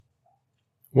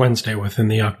Wednesday within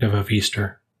the octave of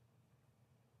Easter.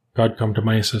 God, come to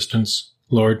my assistance.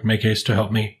 Lord, make haste to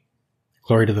help me.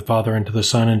 Glory to the Father, and to the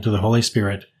Son, and to the Holy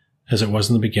Spirit, as it was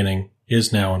in the beginning,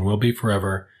 is now, and will be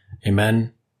forever.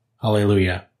 Amen.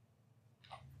 Alleluia.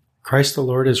 Christ the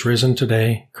Lord is risen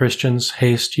today. Christians,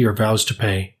 haste your vows to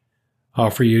pay.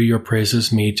 Offer you your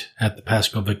praises meet at the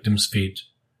Paschal Victim's feet.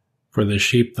 For the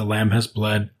sheep the Lamb has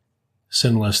bled,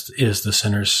 sinless is the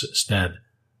sinner's stead.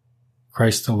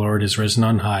 Christ the Lord is risen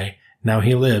on high, now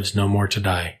he lives no more to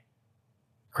die.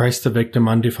 Christ the victim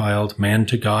undefiled, man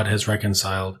to God has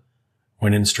reconciled,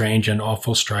 when in strange and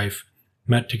awful strife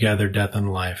met together death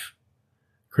and life.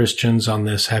 Christians, on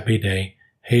this happy day,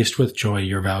 haste with joy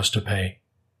your vows to pay.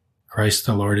 Christ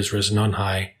the Lord is risen on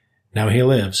high, now he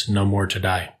lives no more to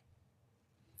die.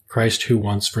 Christ who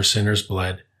once for sinners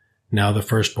bled, now the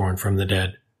firstborn from the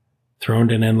dead,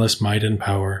 throned in endless might and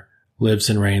power, lives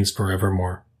and reigns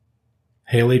forevermore.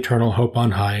 Hail eternal hope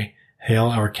on high, hail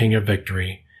our King of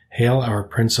victory, hail our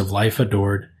Prince of life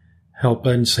adored, help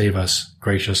and save us,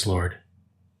 gracious Lord.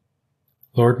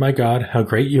 Lord my God, how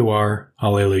great you are,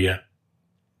 Alleluia.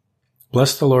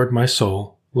 Bless the Lord my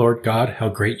soul, Lord God, how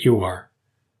great you are.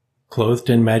 Clothed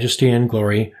in majesty and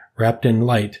glory, wrapped in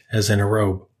light as in a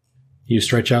robe. You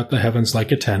stretch out the heavens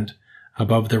like a tent,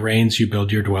 above the reigns you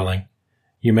build your dwelling.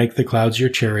 You make the clouds your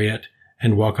chariot,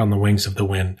 and walk on the wings of the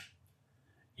wind.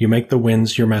 You make the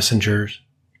winds your messengers,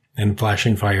 and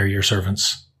flashing fire your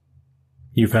servants.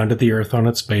 You founded the earth on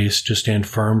its base to stand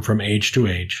firm from age to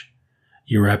age.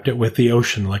 You wrapped it with the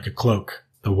ocean like a cloak.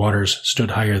 The waters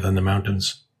stood higher than the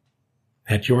mountains.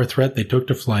 At your threat they took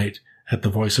to flight. At the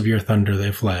voice of your thunder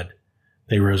they fled.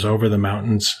 They rose over the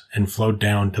mountains and flowed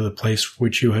down to the place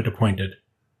which you had appointed.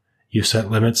 You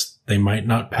set limits they might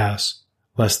not pass,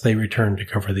 lest they return to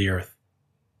cover the earth.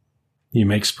 You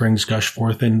make springs gush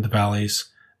forth in the valleys.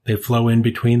 They flow in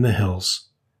between the hills.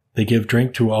 They give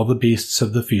drink to all the beasts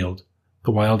of the field.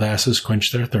 The wild asses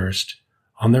quench their thirst.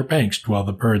 On their banks dwell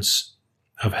the birds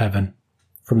of heaven.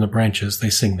 From the branches they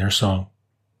sing their song.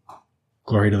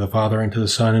 Glory to the Father, and to the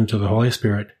Son, and to the Holy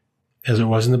Spirit, as it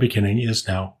was in the beginning, is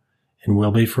now, and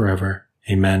will be forever.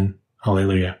 Amen.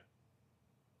 Alleluia.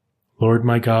 Lord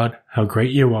my God, how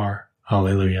great you are.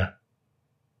 Alleluia.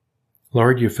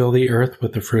 Lord, you fill the earth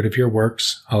with the fruit of your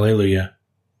works. Alleluia.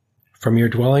 From your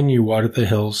dwelling you water the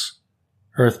hills.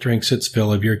 Earth drinks its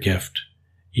fill of your gift.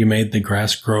 You made the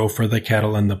grass grow for the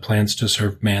cattle and the plants to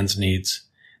serve man's needs,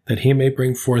 that he may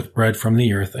bring forth bread from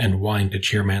the earth and wine to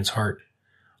cheer man's heart,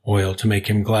 oil to make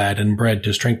him glad and bread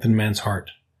to strengthen man's heart.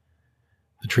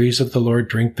 The trees of the Lord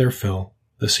drink their fill,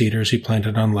 the cedars he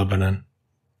planted on Lebanon.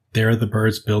 There the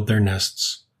birds build their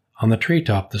nests. On the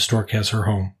treetop the stork has her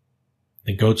home.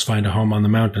 The goats find a home on the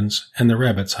mountains, and the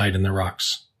rabbits hide in the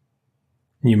rocks.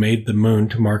 You made the moon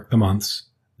to mark the months.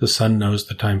 The sun knows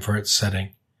the time for its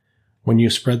setting. When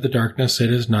you spread the darkness,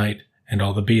 it is night, and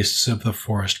all the beasts of the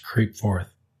forest creep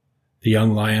forth. The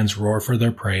young lions roar for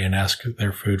their prey and ask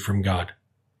their food from God.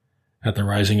 At the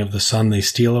rising of the sun they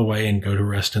steal away and go to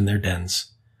rest in their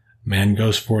dens. Man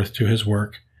goes forth to his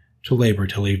work, to labor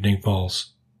till evening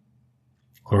falls.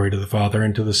 Glory to the Father,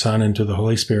 and to the Son, and to the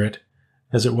Holy Spirit,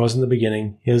 as it was in the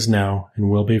beginning, is now, and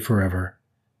will be forever.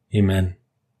 Amen.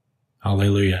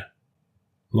 Alleluia.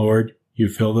 Lord, you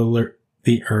fill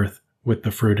the earth with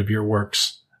the fruit of your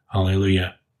works.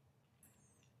 Alleluia.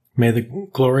 May the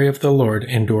glory of the Lord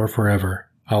endure forever.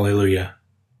 Alleluia.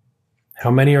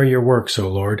 How many are your works, O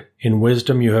Lord? In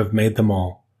wisdom you have made them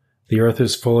all. The earth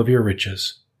is full of your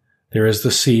riches. There is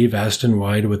the sea, vast and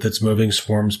wide, with its moving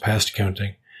swarms past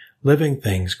counting, living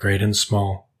things great and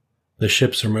small. The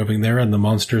ships are moving there, and the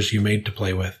monsters you made to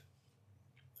play with.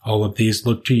 All of these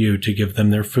look to you to give them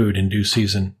their food in due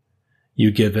season.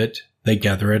 You give it, they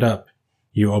gather it up.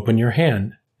 You open your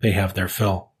hand, they have their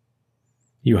fill.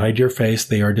 You hide your face,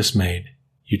 they are dismayed.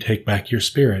 You take back your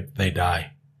spirit, they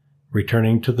die,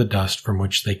 returning to the dust from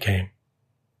which they came.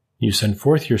 You send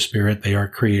forth your spirit, they are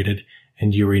created,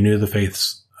 and you renew the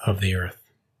faiths of the earth.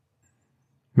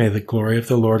 May the glory of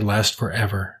the Lord last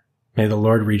forever. May the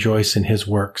Lord rejoice in his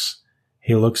works.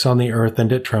 He looks on the earth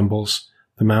and it trembles.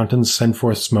 The mountains send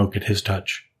forth smoke at his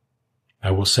touch. I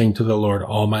will sing to the Lord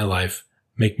all my life,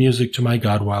 make music to my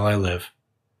God while I live.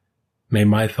 May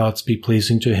my thoughts be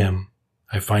pleasing to him.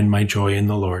 I find my joy in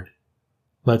the Lord.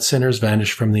 Let sinners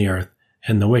vanish from the earth,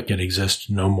 and the wicked exist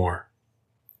no more.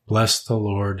 Bless the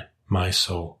Lord, my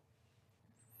soul.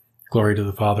 Glory to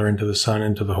the Father, and to the Son,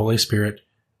 and to the Holy Spirit,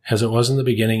 as it was in the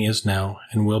beginning, is now,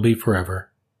 and will be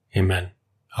forever. Amen.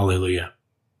 Alleluia.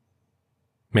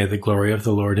 May the glory of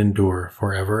the Lord endure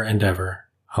forever and ever.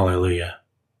 Alleluia.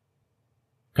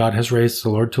 God has raised the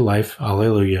Lord to life.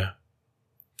 Alleluia.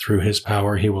 through his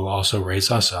power he will also raise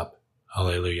us up.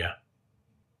 Alleluia.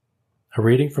 A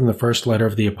reading from the first letter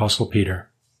of the Apostle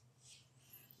Peter.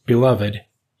 Beloved,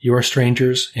 you are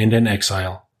strangers and in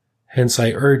exile. Hence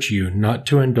I urge you not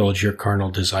to indulge your carnal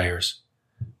desires.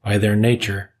 By their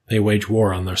nature, they wage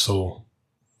war on their soul.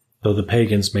 Though the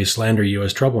pagans may slander you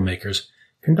as troublemakers,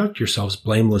 conduct yourselves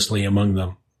blamelessly among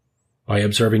them. By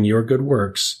observing your good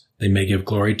works, they may give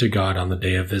glory to God on the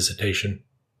day of visitation.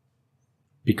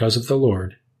 Because of the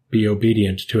Lord, be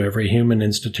obedient to every human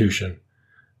institution,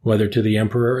 whether to the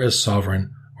emperor as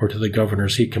sovereign or to the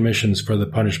governors he commissions for the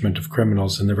punishment of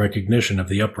criminals and the recognition of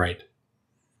the upright.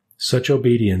 Such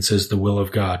obedience is the will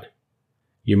of God.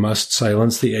 You must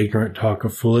silence the ignorant talk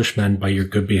of foolish men by your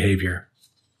good behavior.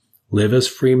 Live as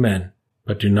free men,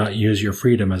 but do not use your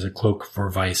freedom as a cloak for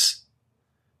vice.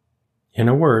 In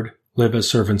a word, live as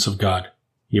servants of God.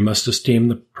 You must esteem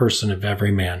the person of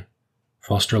every man.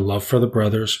 Foster love for the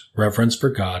brothers, reverence for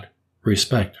God,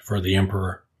 respect for the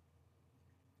emperor.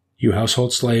 You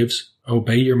household slaves,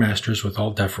 obey your masters with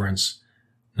all deference,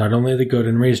 not only the good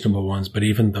and reasonable ones, but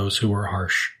even those who are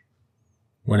harsh.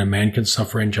 When a man can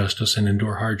suffer injustice and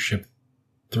endure hardship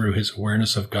through his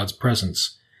awareness of God's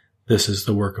presence, this is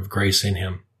the work of grace in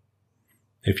him.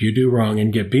 If you do wrong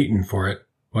and get beaten for it,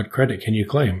 what credit can you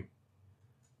claim?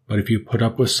 But if you put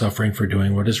up with suffering for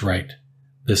doing what is right,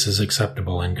 this is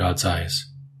acceptable in God's eyes.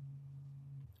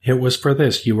 It was for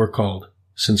this you were called,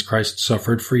 since Christ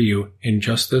suffered for you in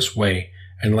just this way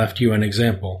and left you an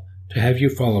example to have you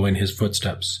follow in his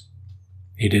footsteps.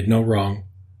 He did no wrong,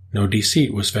 no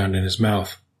deceit was found in his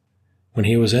mouth. When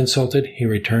he was insulted, he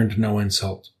returned no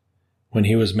insult. When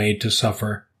he was made to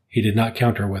suffer, he did not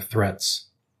counter with threats.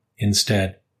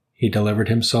 Instead, he delivered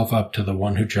himself up to the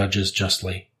one who judges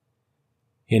justly.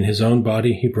 In his own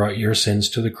body he brought your sins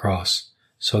to the cross,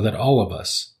 so that all of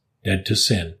us, dead to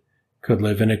sin, could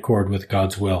live in accord with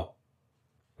God's will.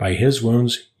 By his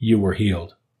wounds you were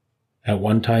healed. At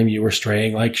one time you were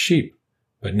straying like sheep,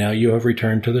 but now you have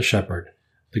returned to the shepherd,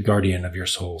 the guardian of your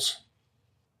souls.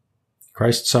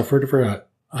 Christ suffered for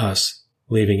us,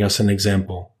 leaving us an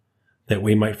example, that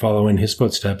we might follow in his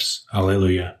footsteps.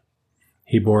 Alleluia.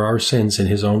 He bore our sins in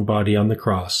his own body on the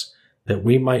cross, that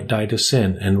we might die to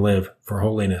sin and live for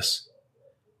holiness,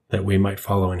 that we might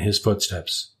follow in his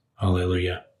footsteps.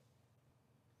 Alleluia.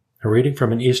 A reading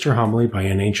from an Easter homily by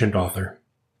an ancient author.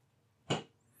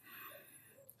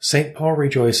 St. Paul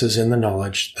rejoices in the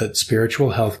knowledge that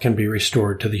spiritual health can be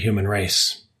restored to the human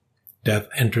race. Death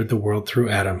entered the world through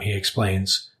Adam, he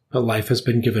explains, but life has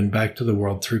been given back to the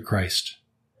world through Christ.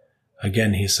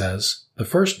 Again, he says, the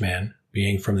first man,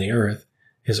 being from the earth,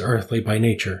 is earthly by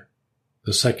nature.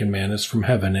 The second man is from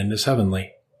heaven and is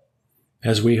heavenly.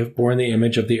 As we have borne the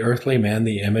image of the earthly man,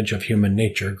 the image of human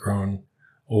nature grown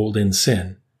old in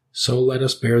sin, so let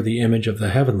us bear the image of the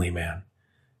heavenly man,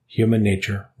 human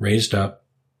nature raised up,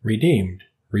 redeemed,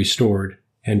 restored,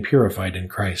 and purified in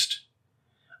Christ.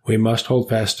 We must hold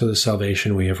fast to the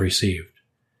salvation we have received.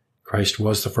 Christ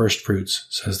was the first fruits,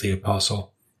 says the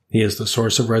apostle. He is the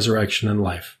source of resurrection and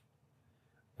life.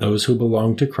 Those who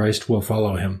belong to Christ will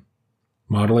follow him.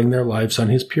 Modeling their lives on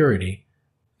his purity,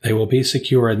 they will be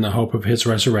secure in the hope of his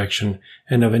resurrection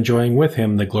and of enjoying with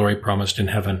him the glory promised in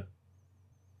heaven.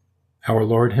 Our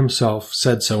Lord himself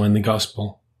said so in the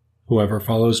Gospel. Whoever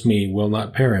follows me will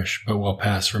not perish, but will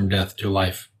pass from death to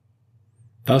life.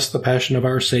 Thus the passion of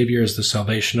our Savior is the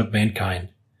salvation of mankind.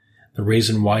 The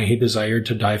reason why he desired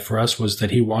to die for us was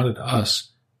that he wanted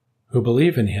us, who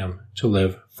believe in him, to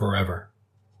live forever.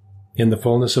 In the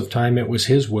fullness of time it was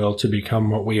his will to become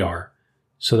what we are,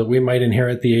 so that we might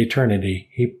inherit the eternity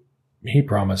he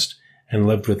promised and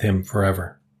lived with him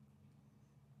forever.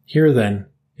 Here, then,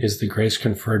 is the grace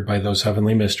conferred by those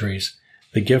heavenly mysteries,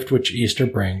 the gift which Easter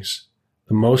brings,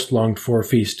 the most longed-for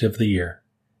feast of the year.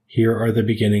 Here are the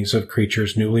beginnings of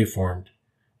creatures newly formed,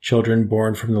 children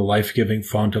born from the life-giving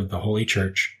font of the Holy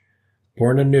Church,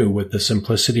 born anew with the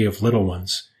simplicity of little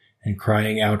ones, and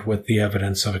crying out with the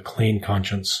evidence of a clean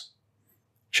conscience.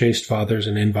 Chaste fathers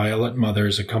and inviolate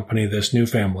mothers accompany this new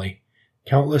family,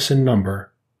 countless in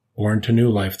number, born to new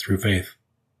life through faith.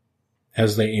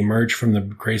 As they emerge from the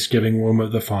grace-giving womb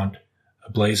of the font,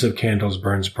 a blaze of candles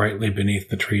burns brightly beneath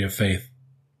the tree of faith.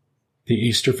 The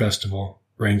Easter festival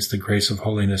brings the grace of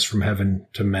holiness from heaven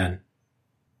to men.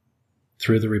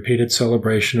 Through the repeated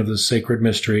celebration of the sacred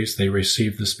mysteries, they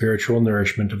receive the spiritual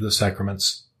nourishment of the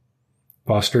sacraments.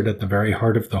 Fostered at the very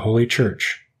heart of the Holy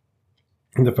Church,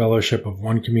 the fellowship of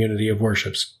one community of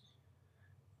worships,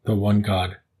 the one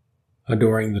God,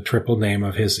 adoring the triple name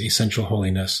of his essential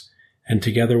holiness, and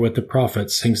together with the prophet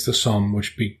sings the psalm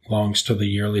which belongs to the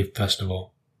yearly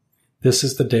festival. This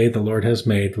is the day the Lord has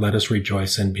made. Let us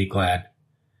rejoice and be glad.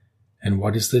 And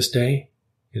what is this day?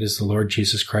 It is the Lord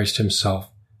Jesus Christ himself,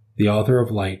 the author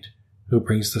of light, who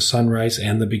brings the sunrise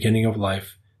and the beginning of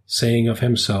life, saying of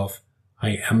himself,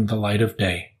 I am the light of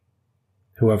day.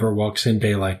 Whoever walks in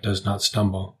daylight does not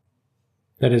stumble.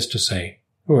 That is to say,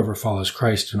 whoever follows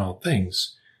Christ in all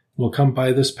things will come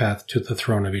by this path to the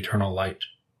throne of eternal light.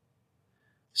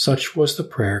 Such was the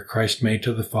prayer Christ made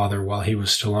to the Father while he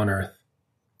was still on earth.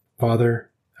 Father,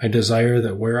 I desire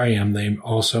that where I am they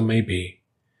also may be,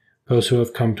 those who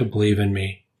have come to believe in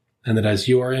me, and that as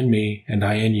you are in me and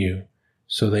I in you,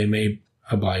 so they may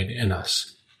abide in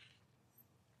us.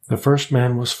 The first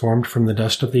man was formed from the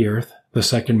dust of the earth, the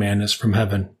second man is from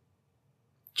heaven.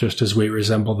 Just as we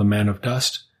resemble the man of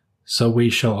dust, so we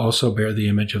shall also bear the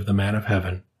image of the man of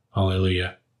heaven.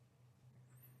 Alleluia.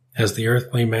 As the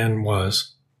earthly man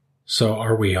was, so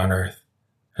are we on earth.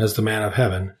 As the man of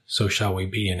heaven, so shall we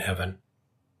be in heaven.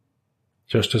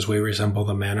 Just as we resemble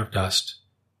the man of dust,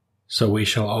 so we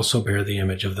shall also bear the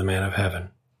image of the man of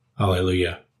heaven.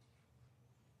 Alleluia.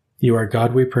 You are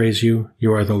God, we praise you.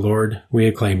 You are the Lord, we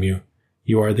acclaim you.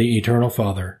 You are the eternal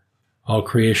Father. All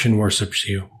creation worships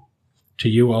you. To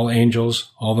you all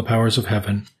angels, all the powers of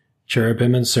heaven,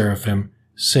 cherubim and seraphim,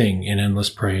 sing in endless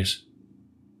praise.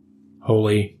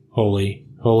 Holy, holy,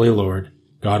 holy Lord,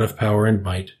 God of power and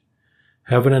might,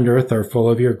 heaven and earth are full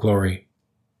of your glory.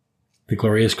 The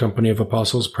glorious company of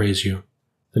apostles praise you.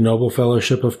 The noble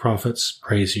fellowship of prophets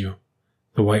praise you.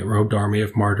 The white-robed army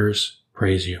of martyrs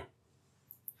praise you.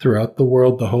 Throughout the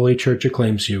world the Holy Church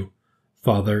acclaims you,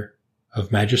 Father,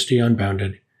 of majesty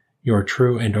unbounded, your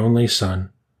true and only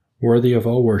Son, worthy of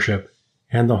all worship,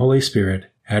 and the Holy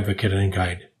Spirit, advocate and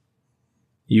guide.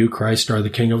 You, Christ, are the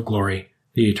King of glory,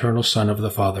 the eternal Son of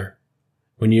the Father.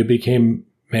 When you became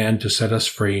man to set us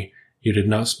free, you did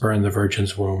not spurn the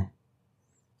Virgin's womb.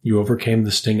 You overcame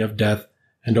the sting of death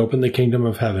and opened the kingdom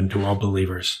of heaven to all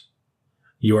believers.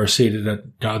 You are seated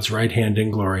at God's right hand in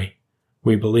glory.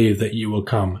 We believe that you will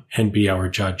come and be our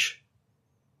judge.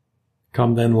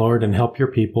 Come then, Lord, and help your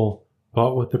people,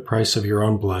 bought with the price of your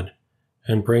own blood,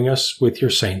 and bring us with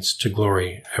your saints to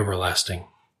glory everlasting.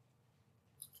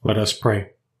 Let us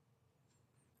pray.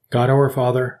 God our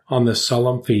Father, on this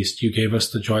solemn feast you gave us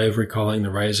the joy of recalling the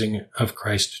rising of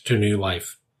Christ to new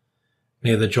life.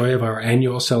 May the joy of our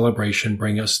annual celebration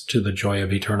bring us to the joy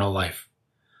of eternal life.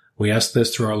 We ask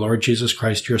this through our Lord Jesus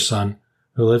Christ, your Son,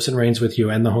 who lives and reigns with you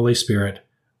and the Holy Spirit,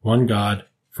 one God,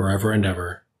 forever and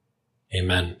ever.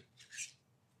 Amen.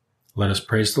 Let us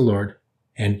praise the Lord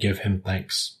and give him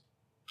thanks.